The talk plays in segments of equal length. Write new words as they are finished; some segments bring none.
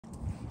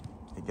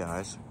Hey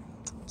guys,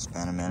 it's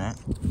been a minute.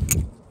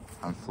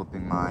 I'm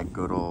flipping my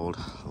good old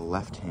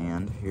left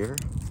hand here.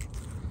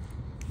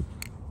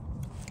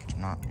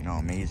 Not,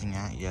 amazing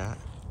at yet.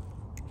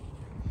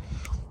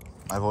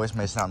 My voice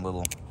may sound a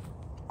little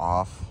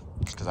off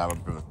just because I have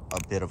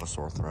a bit of a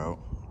sore throat,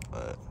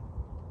 but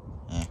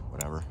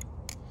whatever.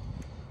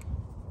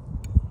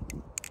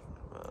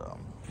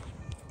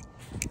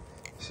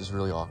 This is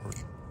really awkward.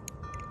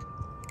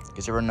 In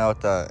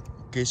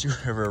case you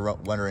ever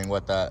wondering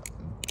what that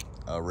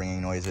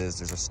ringing noise is,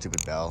 there's a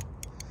stupid bell.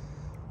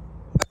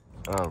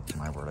 Oh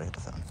my word, I hit the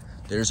phone.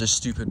 There's a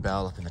stupid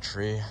bell up in the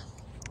tree.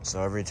 So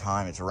every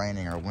time it's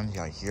raining or windy,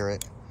 I hear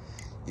it.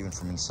 Even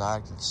from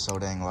inside, it's so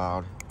dang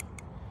loud.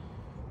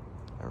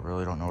 I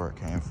really don't know where it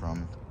came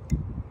from.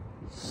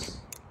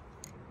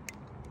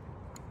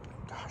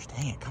 Gosh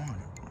dang it, come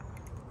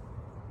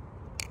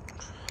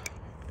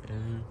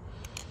on.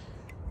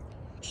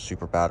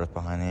 Super bad with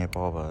behind the 8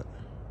 ball, but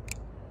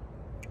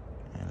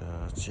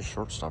let's just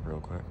shortstop real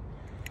quick.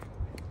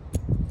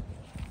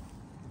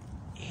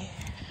 Yeah.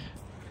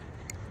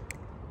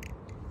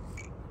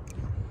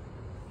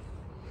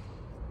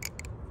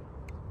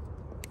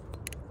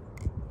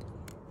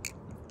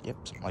 Yep,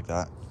 something like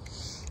that.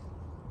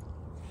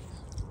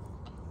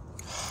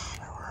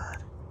 My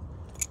word.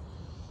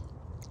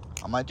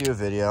 I might do a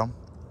video.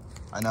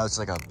 I know it's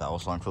like a battle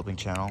song flipping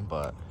channel,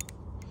 but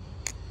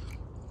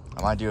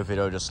I might do a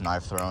video just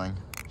knife throwing,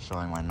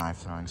 showing my knife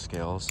throwing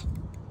skills.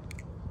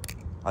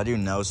 I do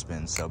no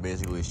spin, so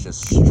basically it's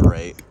just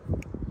straight.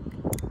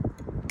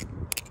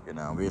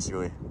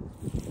 Basically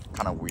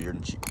kind of weird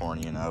and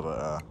corny,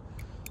 but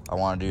I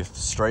want to do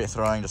straight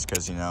throwing just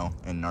because, in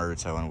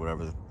Naruto and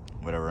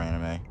whatever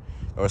anime, I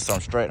always throw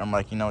them straight. And I'm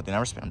like, what? They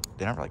never spin.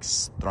 They never like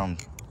throw them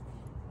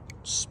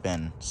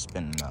spin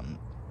them.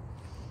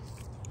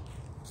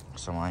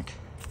 So I'm like,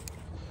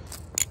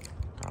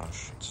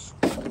 gosh, it's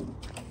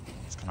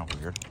kind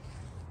of weird.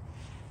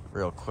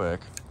 Real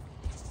quick,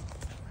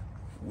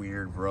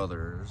 Weird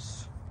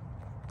Brothers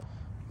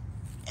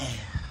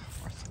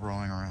are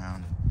throwing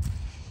around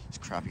these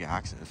crappy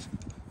axes.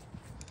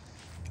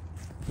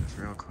 Just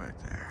real quick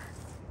there.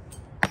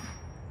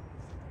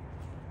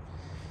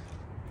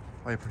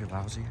 Probably pretty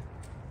lousy.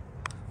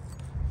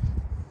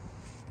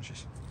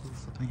 Just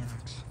flipping the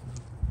axe.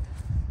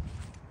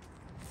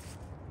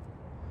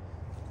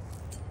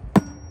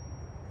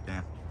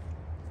 Damn.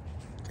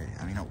 Okay,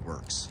 it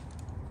works.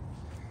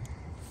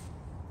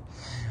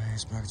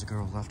 Anyways, back to good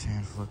old left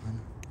hand flipping.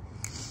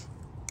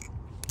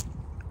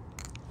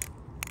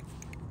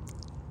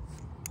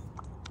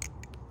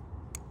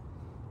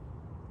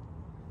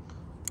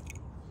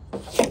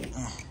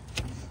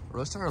 I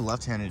really started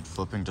left-handed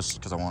flipping just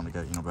because I wanted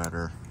to get,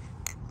 better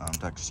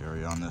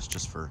dexterity on this,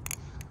 just for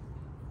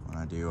when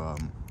I do,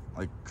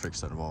 like,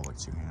 tricks that involve, like,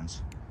 2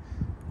 hands.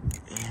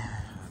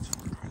 Yeah, that's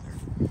what I'm right there.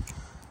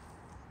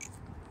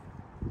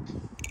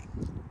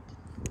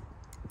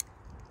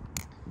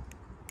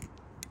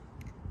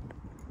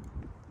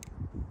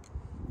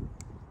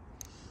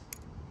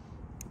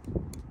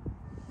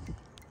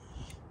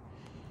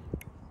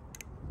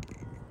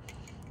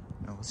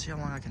 Now, let's see how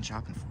long I can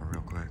chop in for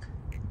real quick.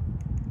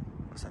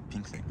 What's that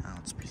pink thing? Oh,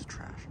 it's a piece of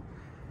trash.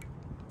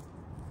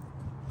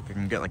 I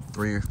can get like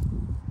 2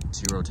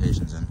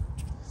 rotations in.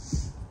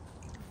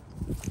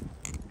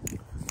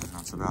 And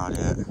that's about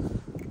it.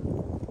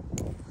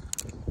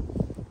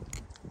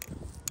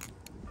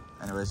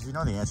 Anyways, if you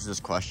know the answer to this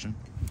question,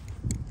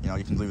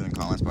 you can leave it in the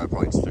comments, but I'll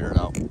probably just figure it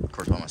out, of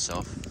course, by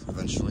myself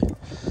eventually.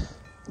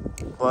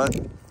 But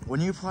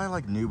when you apply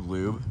like Noob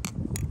Lube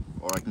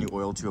or like new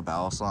oil to a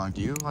battle song,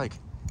 do you like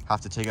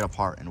have to take it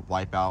apart and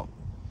wipe out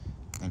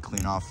and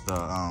clean off the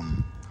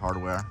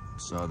hardware,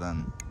 so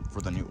then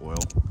for the new oil,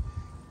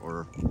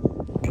 or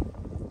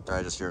did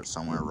I just hear it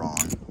somewhere wrong,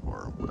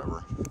 or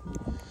whatever?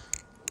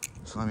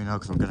 So let me know,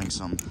 because I'm getting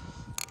some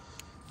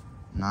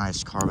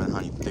nice carbon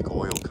honey thick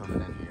oil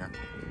coming in here,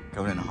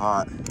 coming in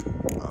hot,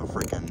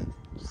 freaking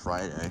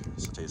Friday,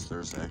 so today's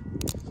Thursday.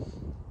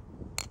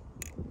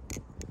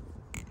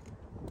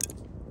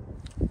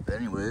 But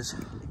anyways,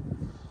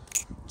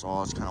 that's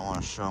all I just kind of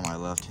want to show my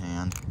left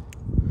hand.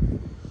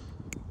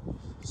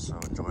 So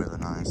enjoy the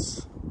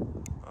nice,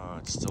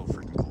 it's still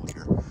freaking cold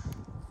here.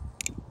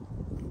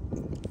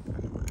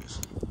 Anyways.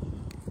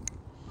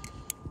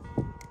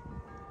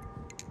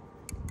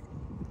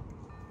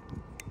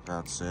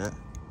 That's it.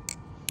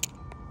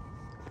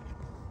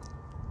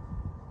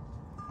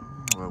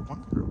 I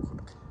wonder real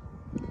quick.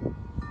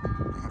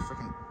 I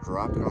freaking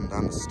dropped it on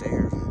down the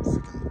stairs and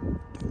freaking,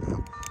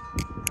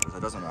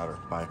 it doesn't matter.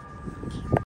 Bye.